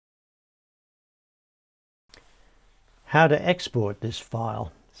how to export this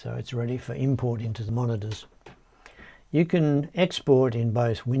file so it's ready for import into the monitors. You can export in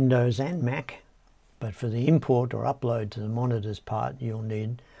both Windows and Mac, but for the import or upload to the monitors part, you'll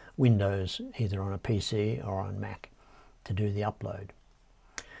need Windows, either on a PC or on Mac, to do the upload.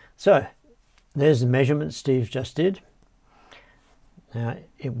 So there's the measurements Steve just did. Now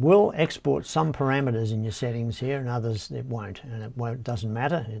it will export some parameters in your settings here, and others it won't, and it doesn't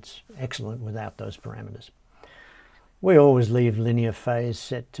matter. It's excellent without those parameters. We always leave linear phase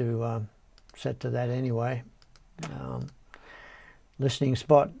set to that anyway. Listening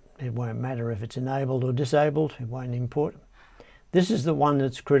spot, it won't matter if it's enabled or disabled, it won't import. This is the one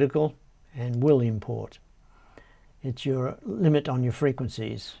that's critical and will import. It's your limit on your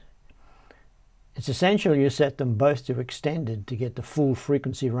frequencies. It's essential you set them both to extended to get the full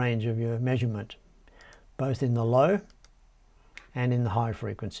frequency range of your measurement, both in the low and in the high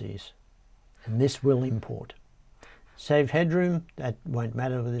frequencies. And this will import. Save headroom, that won't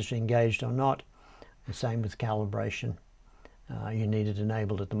matter whether it's engaged or not. The same with calibration. You need it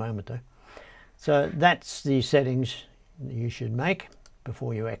enabled at the moment though. So that's the settings you should make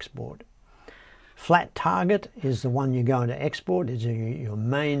before you export. Flat target is the one you're going to export. It's your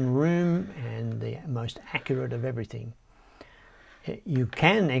main room and the most accurate of everything. You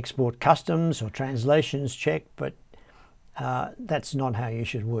can export customs or translations check, but that's not how you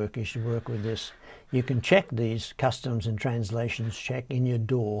should work. You should work with this. You can check these customs and translations check in your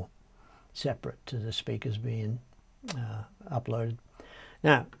DAW, separate to the speakers being uploaded.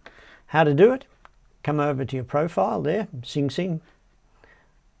 Now, how to do it? Come over to your profile there, Sing Sing.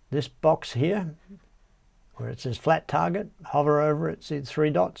 This box here, where it says flat target, hover over it, see the three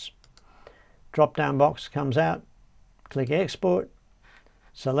dots. Drop down box comes out, click export,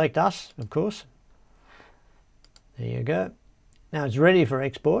 select us, of course. There you go. Now it's ready for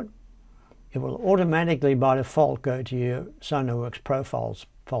export. It will automatically by default go to your Sonarworks profiles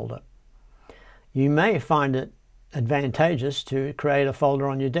folder. You may find it advantageous to create a folder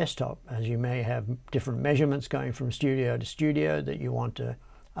on your desktop, as you may have different measurements going from studio to studio that you want to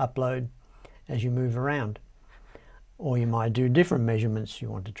upload as you move around, or you might do different measurements you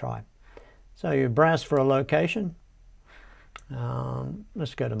want to try. So you browse for a location.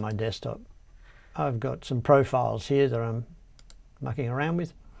 Let's go to my desktop. I've got some profiles here that I'm mucking around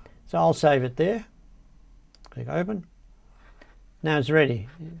with, so I'll save it there. Click open. Now it's ready.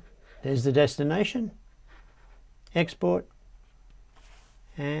 There's the destination, export,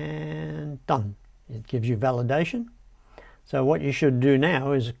 and done. It gives you validation. So what you should do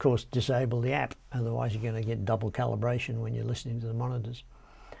now is, of course, disable the app. Otherwise you're going to get double calibration when you're listening to the monitors.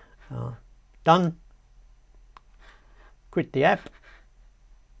 Done. Quit the app.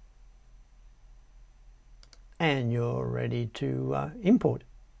 And you're ready to import.